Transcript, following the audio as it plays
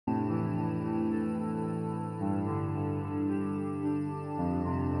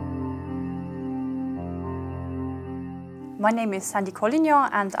My name is Collignon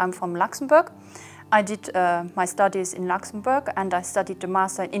and I'm from Luxembourg. I did my studies in Luxembourg and I studied the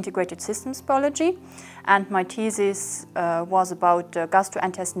Master in Integrated Systems Biology, and my thesis was about the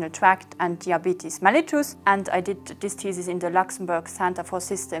gastrointestinal tract and diabetes mellitus, and I did this thesis in the Luxembourg Center for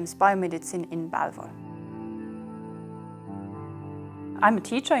Systems Biomedicine in Bâle. I'm a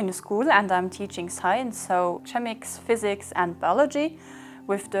teacher in a school and I'm teaching science, so chemics, physics and biology.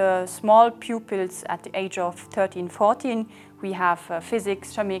 With the small pupils at the age of 13, 14, we have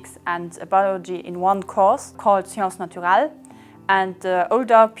physics, chemics and biology in one course called Sciences Naturelles. And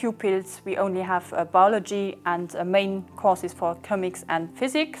older pupils, we only have biology and main courses for chemics and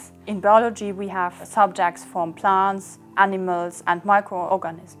physics. In biology, we have subjects from plants, animals and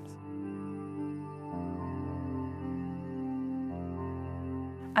microorganisms.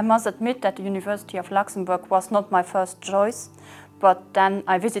 I must admit that the University of Luxembourg was not my first choice, but then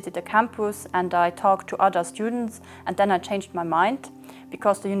I visited the campus and I talked to other students, and then I changed my mind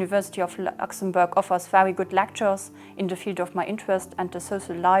because the University of Luxembourg offers very good lectures in the field of my interest, and the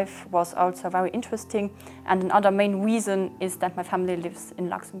social life was also very interesting. And another main reason is that my family lives in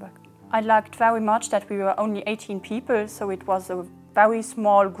Luxembourg. I liked very much that we were only 18 people, so it was a very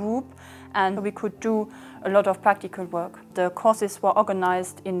small group and we could do a lot of practical work. The courses were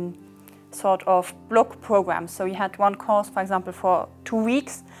organized in sort of block programs. So you had one course, for example, for 2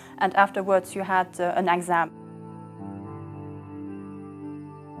 weeks, and afterwards you had an exam.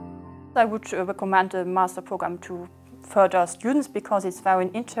 I would recommend the master program to further students because it's very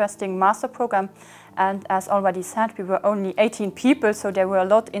interesting master program, and as already said, we were only 18 people, so there were a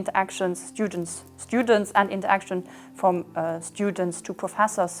lot of interactions, students and interaction from students to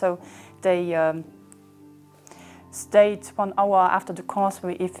professors, so they stayed 1 hour after the course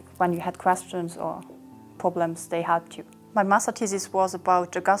when you had questions or problems, they helped you. My master thesis was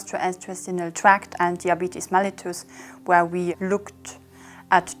about the gastrointestinal tract and diabetes mellitus, where we looked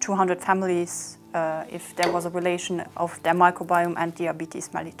at 200 families if there was a relation of their microbiome and diabetes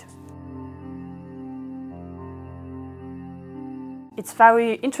mellitus. It's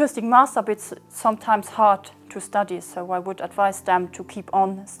very interesting master, but it's sometimes hard to study, so I would advise them to keep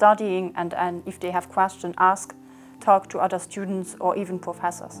on studying, and if they have questions, talk to other students or even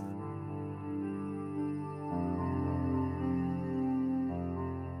professors.